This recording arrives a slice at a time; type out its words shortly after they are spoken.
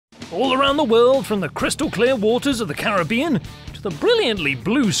All around the world, from the crystal clear waters of the Caribbean to the brilliantly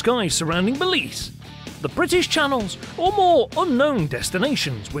blue skies surrounding Belize, the British Channels, or more unknown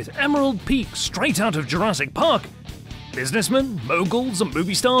destinations with emerald peaks straight out of Jurassic Park, businessmen, moguls and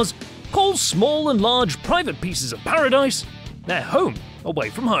movie stars call small and large private pieces of paradise their home away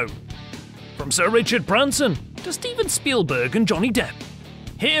from home. From Sir Richard Branson to Steven Spielberg and Johnny Depp,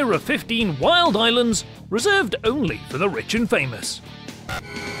 here are 15 wild islands reserved only for the rich and famous.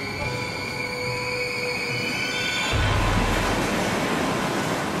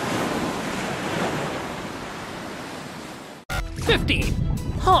 15.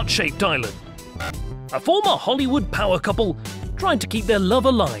 Heart-shaped Island. A former Hollywood power couple tried to keep their love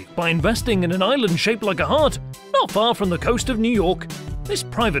alive by investing in an island shaped like a heart, not far from the coast of New York. This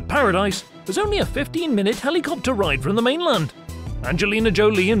private paradise was only a 15-minute helicopter ride from the mainland. Angelina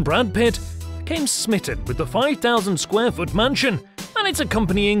Jolie and Brad Pitt became smitten with the 5,000 square foot mansion and its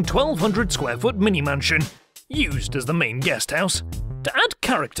accompanying 1,200 square foot mini-mansion, used as the main guest house. To add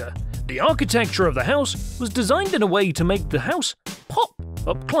character, the architecture of the house was designed in a way to make the house pop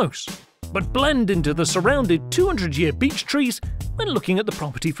up close, but blend into the surrounded 200-year beech trees when looking at the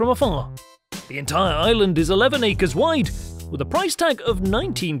property from afar. The entire island is 11 acres wide, with a price tag of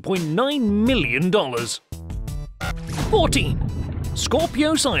 $19.9 million. 14.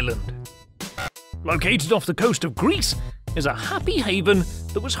 Skorpios Island. Located off the coast of Greece is a happy haven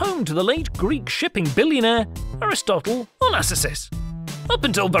that was home to the late Greek shipping billionaire Aristotle Onassis. Up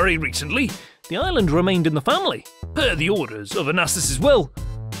until very recently, the island remained in the family, per the orders of Onassis' will,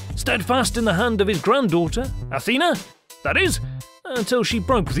 steadfast in the hand of his granddaughter, Athina, that is, until she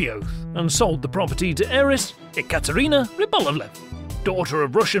broke the oath and sold the property to heiress Ekaterina Rybolovlev, daughter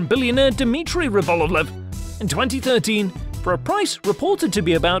of Russian billionaire Dmitry Rybolovlev, in 2013 for a price reported to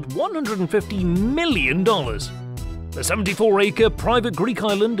be about $150 million. The 74-acre private Greek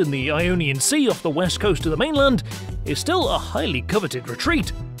island in the Ionian Sea off the west coast of the mainland is still a highly coveted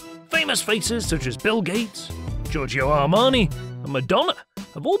retreat. Famous faces such as Bill Gates, Giorgio Armani and Madonna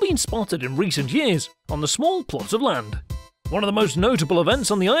have all been spotted in recent years on the small plot of land. One of the most notable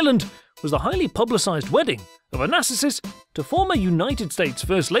events on the island was the highly publicized wedding of Onassis to former United States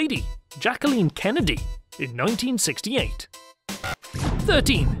First Lady Jacqueline Kennedy in 1968.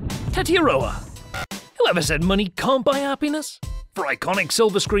 13. Tetiaroa. Whoever said money can't buy happiness? For iconic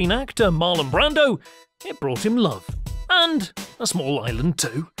silver screen actor Marlon Brando, it brought him love. And a small island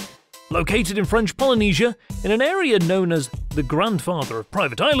too. Located in French Polynesia, in an area known as the grandfather of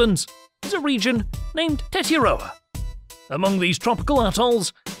private islands, is a region named Tetiaroa. Among these tropical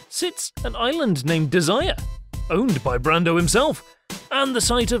atolls sits an island named Desire, owned by Brando himself, and the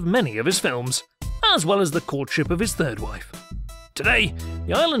site of many of his films, as well as the courtship of his third wife. Today,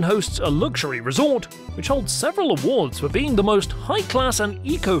 the island hosts a luxury resort which holds several awards for being the most high-class and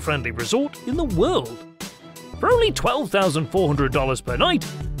eco-friendly resort in the world. For only $12,400 per night,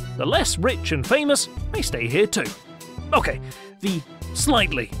 the less rich and famous may stay here too. Okay, the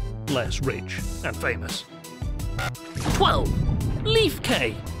slightly less rich and famous. 12. Leaf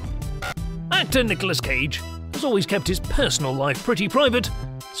Cay. Actor Nicolas Cage has always kept his personal life pretty private,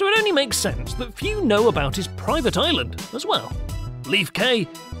 so it only makes sense that few know about his private island as well. Leaf Cay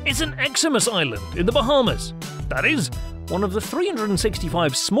is an Exodus island in the Bahamas. That is, one of the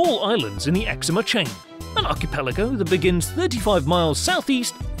 365 small islands in the Exima chain, an archipelago that begins 35 miles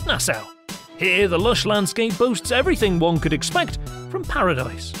southeast of Nassau. Here, the lush landscape boasts everything one could expect from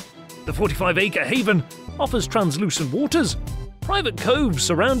paradise. The 45-acre haven offers translucent waters, private coves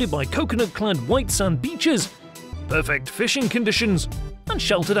surrounded by coconut-clad white sand beaches, perfect fishing conditions, and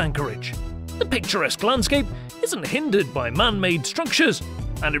sheltered anchorage. The picturesque landscape isn't hindered by man-made structures,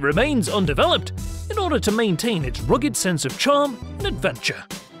 and it remains undeveloped in order to maintain its rugged sense of charm and adventure.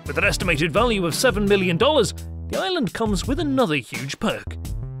 With an estimated value of $7 million, the island comes with another huge perk: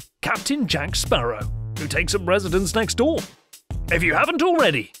 Captain Jack Sparrow, who takes up residence next door. If you haven't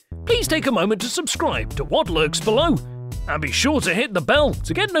already, please take a moment to subscribe to What Lurks Below, and be sure to hit the bell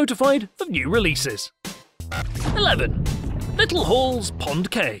to get notified of new releases. 11. Little Hall's Pond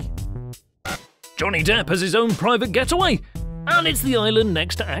Cay. Johnny Depp has his own private getaway, and it's the island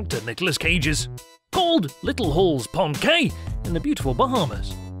next to actor Nicolas Cage's, called Little Hall's Pond Cay in the beautiful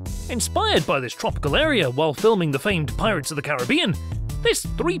Bahamas. Inspired by this tropical area while filming the famed Pirates of the Caribbean, this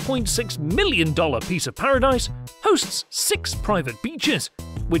 $3.6 million piece of paradise hosts 6 private beaches,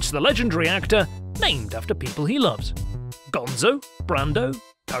 which the legendary actor named after people he loves: Gonzo, Brando,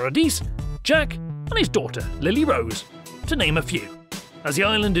 Paradise, Jack, and his daughter Lily Rose, to name a few. As the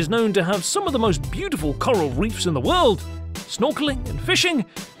island is known to have some of the most beautiful coral reefs in the world, snorkeling and fishing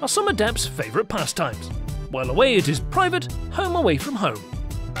are some of Depp's favourite pastimes, while away at his private home away from home.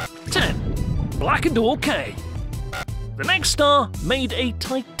 10. Blackadoor Cay. The next star made a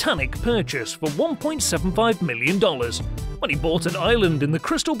titanic purchase for $1.75 million when he bought an island in the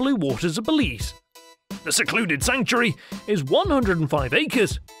crystal blue waters of Belize. The secluded sanctuary is 105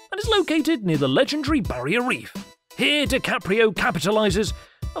 acres and is located near the legendary Barrier Reef. Here, DiCaprio capitalizes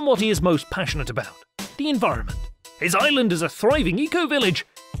on what he is most passionate about: the environment. His island is a thriving eco-village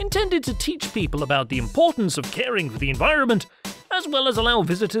intended to teach people about the importance of caring for the environment, as well as allow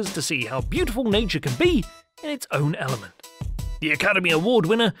visitors to see how beautiful nature can be in its own element. The Academy Award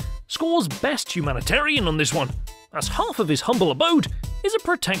winner scores Best Humanitarian on this one, as half of his humble abode is a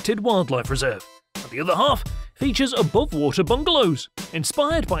protected wildlife reserve, and the other half features above-water bungalows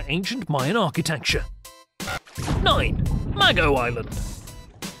inspired by ancient Mayan architecture. 9. Mago Island.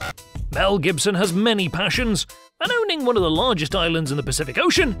 Mel Gibson has many passions, and owning one of the largest islands in the Pacific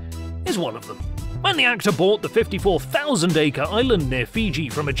Ocean is one of them. When the actor bought the 54,000-acre island near Fiji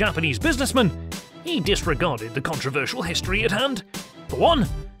from a Japanese businessman, he disregarded the controversial history at hand. For one,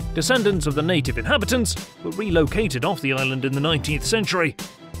 descendants of the native inhabitants were relocated off the island in the 19th century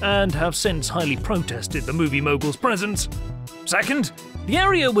and have since highly protested the movie mogul's presence. Second, the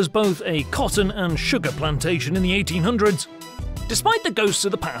area was both a cotton and sugar plantation in the 1800s. Despite the ghosts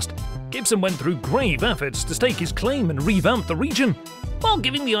of the past, Gibson went through grave efforts to stake his claim and revamp the region, while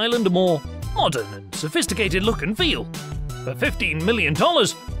giving the island a more modern and sophisticated look and feel. For $15 million,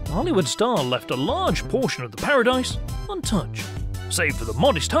 the Hollywood star left a large portion of the paradise untouched, save for the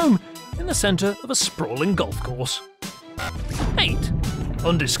modest home in the centre of a sprawling golf course. 8.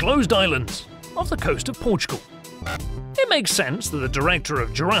 Undisclosed Islands off the coast of Portugal. It makes sense that the director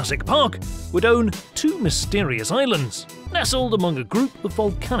of Jurassic Park would own two mysterious islands, nestled among a group of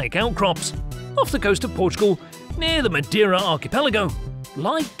volcanic outcrops. Off the coast of Portugal, near the Madeira archipelago,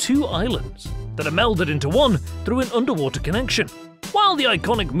 lie two islands that are melded into one through an underwater connection. While the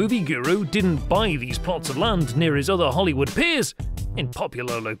iconic movie guru didn't buy these plots of land near his other Hollywood peers, in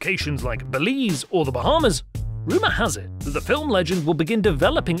popular locations like Belize or the Bahamas, rumour has it that the film legend will begin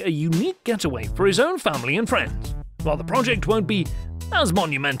developing a unique getaway for his own family and friends. While the project won't be as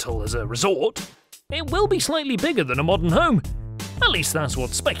monumental as a resort, it will be slightly bigger than a modern home. At least that's what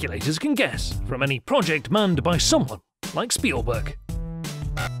speculators can guess from any project manned by someone like Spielberg.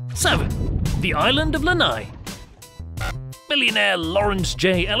 7. The Island of Lanai. Billionaire Lawrence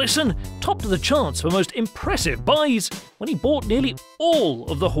J. Ellison topped the charts for most impressive buys when he bought nearly all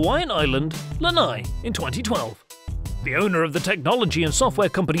of the Hawaiian island Lanai in 2012. The owner of the technology and software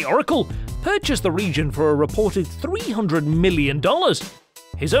company Oracle purchased the region for a reported $300 million.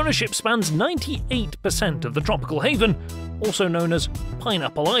 His ownership spans 98% of the tropical haven, also known as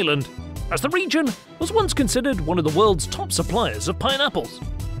Pineapple Island, as the region was once considered one of the world's top suppliers of pineapples.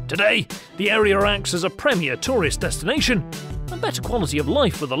 Today, the area acts as a premier tourist destination and better quality of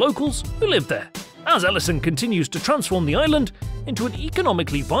life for the locals who live there, as Ellison continues to transform the island into an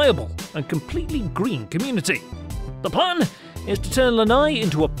economically viable and completely green community. The plan is to turn Lanai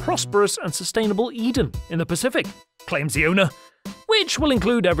into a prosperous and sustainable Eden in the Pacific, claims the owner, which will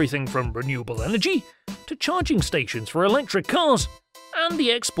include everything from renewable energy to charging stations for electric cars and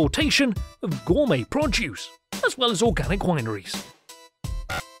the exportation of gourmet produce, as well as organic wineries.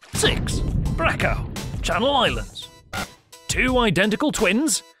 6. Bracao, Channel Islands. Two identical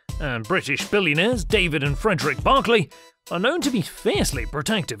twins, and British billionaires David and Frederick Barclay, are known to be fiercely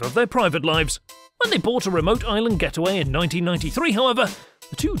protective of their private lives. When they bought a remote island getaway in 1993, however,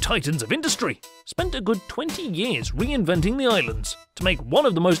 the two titans of industry spent a good 20 years reinventing the islands to make one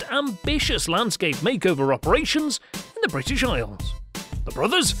of the most ambitious landscape makeover operations in the British Isles. The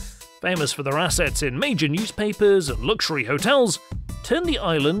brothers, famous for their assets in major newspapers and luxury hotels, turned the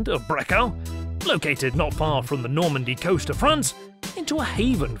island of Bracao, located not far from the Normandy coast of France, into a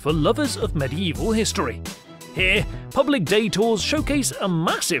haven for lovers of medieval history. Here, public day tours showcase a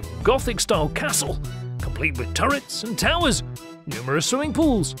massive Gothic-style castle, complete with turrets and towers, numerous swimming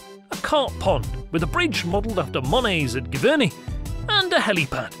pools, a carp pond with a bridge modelled after Monet's at Giverny, and a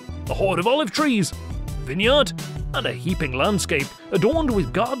helipad, a horde of olive trees, a vineyard, and a heaping landscape adorned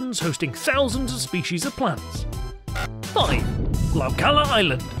with gardens hosting thousands of species of plants. 5. Laukala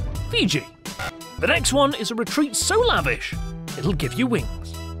Island, Fiji. The next one is a retreat so lavish, it'll give you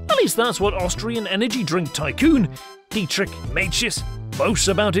wings. At least that's what Austrian energy drink tycoon Dmitry Rybolovlev boasts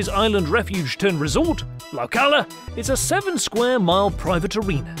about his island refuge-turned-resort. Laukala is a 7-square-mile private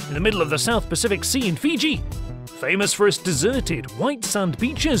arena in the middle of the South Pacific Sea in Fiji, famous for its deserted white sand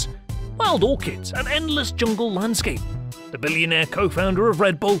beaches, wild orchids, and endless jungle landscape. The billionaire co-founder of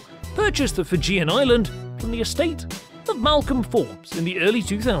Red Bull purchased the Fijian island from the estate of Malcolm Forbes in the early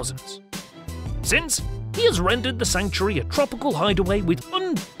 2000s. Since, he has rendered the sanctuary a tropical hideaway with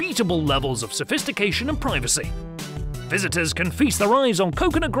unbeatable unbeatable levels of sophistication and privacy. Visitors can feast their eyes on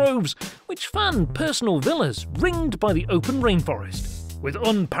coconut groves, which fan personal villas ringed by the open rainforest, with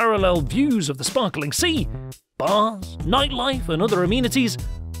unparalleled views of the sparkling sea. Bars, nightlife and other amenities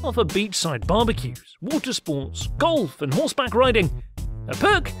offer beachside barbecues, water sports, golf and horseback riding. A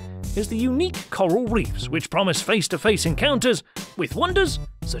perk is the unique coral reefs, which promise face-to-face encounters with wonders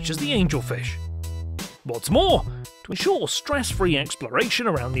such as the angelfish. What's more, to ensure stress-free exploration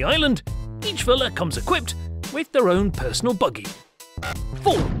around the island, each villa comes equipped with their own personal buggy.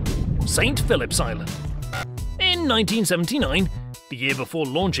 4. St. Philip's Island. In 1979, the year before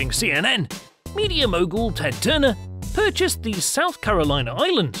launching CNN, media mogul Ted Turner purchased these South Carolina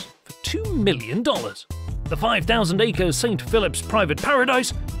islands for $2 million. The 5,000-acre St. Philip's private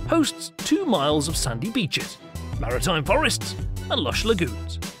paradise hosts 2 miles of sandy beaches, maritime forests, and lush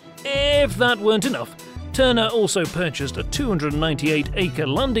lagoons. If that weren't enough, Turner also purchased a 298-acre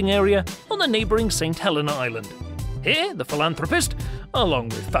landing area on the neighbouring St. Helena Island. Here, the philanthropist, along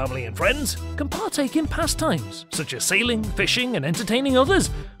with family and friends, can partake in pastimes such as sailing, fishing, and entertaining others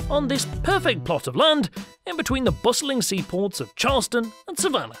on this perfect plot of land in between the bustling seaports of Charleston and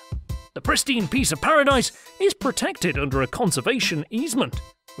Savannah. The pristine piece of paradise is protected under a conservation easement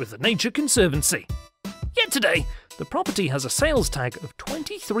with the Nature Conservancy. Yet today, the property has a sales tag of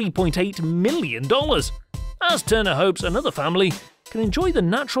 $23.8 million, as Turner hopes another family can enjoy the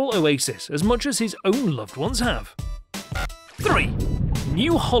natural oasis as much as his own loved ones have. 3.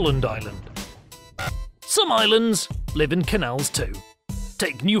 New Holland Island. Some islands live in canals too.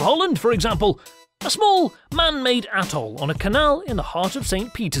 Take New Holland, for example, a small, man-made atoll on a canal in the heart of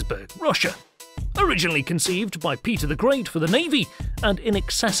St. Petersburg, Russia. Originally conceived by Peter the Great for the Navy and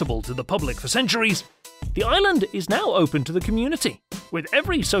inaccessible to the public for centuries, the island is now open to the community, with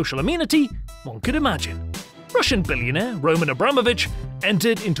every social amenity one could imagine. Russian billionaire Roman Abramovich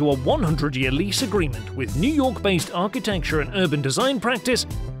entered into a 100-year lease agreement with New York-based architecture and urban design practice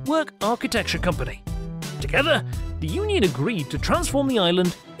Work Architecture Company. Together, the union agreed to transform the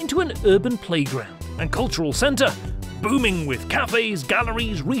island into an urban playground and cultural centre, booming with cafes,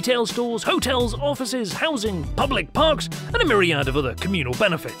 galleries, retail stores, hotels, offices, housing, public parks, and a myriad of other communal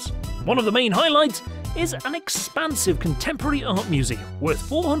benefits. One of the main highlights is an expansive contemporary art museum worth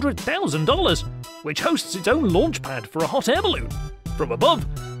 $400,000, which hosts its own launch pad for a hot air balloon. From above,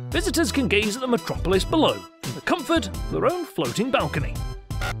 visitors can gaze at the metropolis below, in the comfort of their own floating balcony.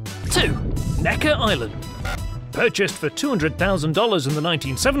 2. Necker Island. Purchased for $200,000 in the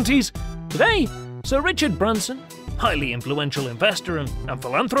 1970s, today, Sir Richard Branson, highly influential investor and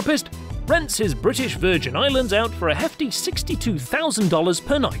philanthropist, rents his British Virgin Islands out for a hefty $62,000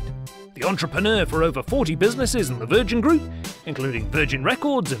 per night. The entrepreneur for over 40 businesses in the Virgin Group, including Virgin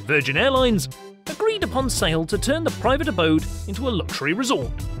Records and Virgin Airlines, agreed upon sale to turn the private abode into a luxury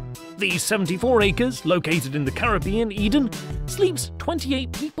resort. These 74 acres, located in the Caribbean Eden, sleeps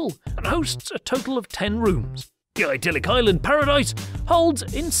 28 people and hosts a total of 10 rooms. The idyllic island paradise holds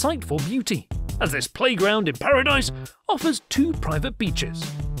insightful beauty, as this playground in paradise offers 2 private beaches,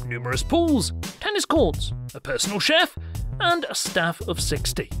 numerous pools, tennis courts, a personal chef, and a staff of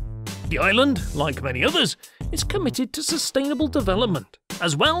 60. The island, like many others, is committed to sustainable development,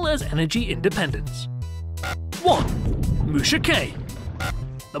 as well as energy independence. 1. Musha Cay.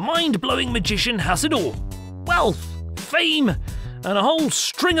 The mind-blowing magician has it all: wealth, fame, and a whole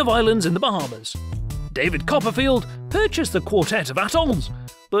string of islands in the Bahamas. David Copperfield purchased the quartet of atolls,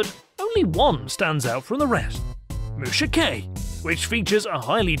 but only one stands out from the rest: Musha Cay, which features a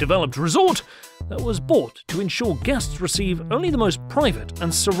highly developed resort that was bought to ensure guests receive only the most private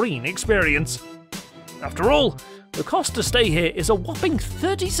and serene experience. After all, the cost to stay here is a whopping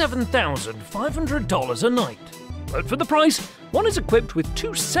 $37,500 a night. But for the price, one is equipped with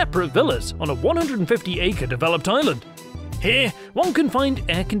 2 separate villas on a 150-acre developed island. Here, one can find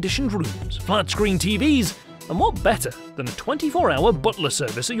air-conditioned rooms, flat-screen TVs, and what better than a 24-hour butler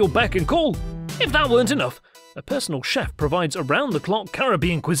service at your beck and call? If that weren't enough, a personal chef provides around-the-clock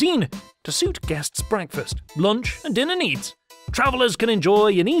Caribbean cuisine to suit guests' breakfast, lunch, and dinner needs. Travellers can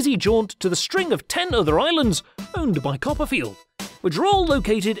enjoy an easy jaunt to the string of 10 other islands owned by Copperfield, which are all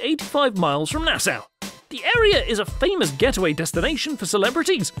located 85 miles from Nassau. The area is a famous getaway destination for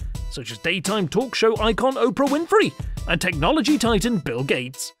celebrities, such as daytime talk show icon Oprah Winfrey and technology titan Bill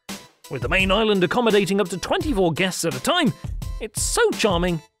Gates. With the main island accommodating up to 24 guests at a time, it's so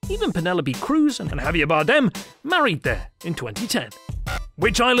charming, even Penelope Cruz and Javier Bardem married there in 2010.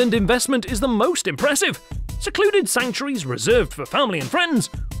 Which island investment is the most impressive? Secluded sanctuaries reserved for family and friends,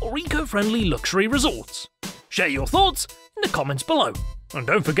 or eco-friendly luxury resorts? Share your thoughts in the comments below, and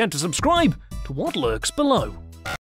don't forget to subscribe to what lurks below.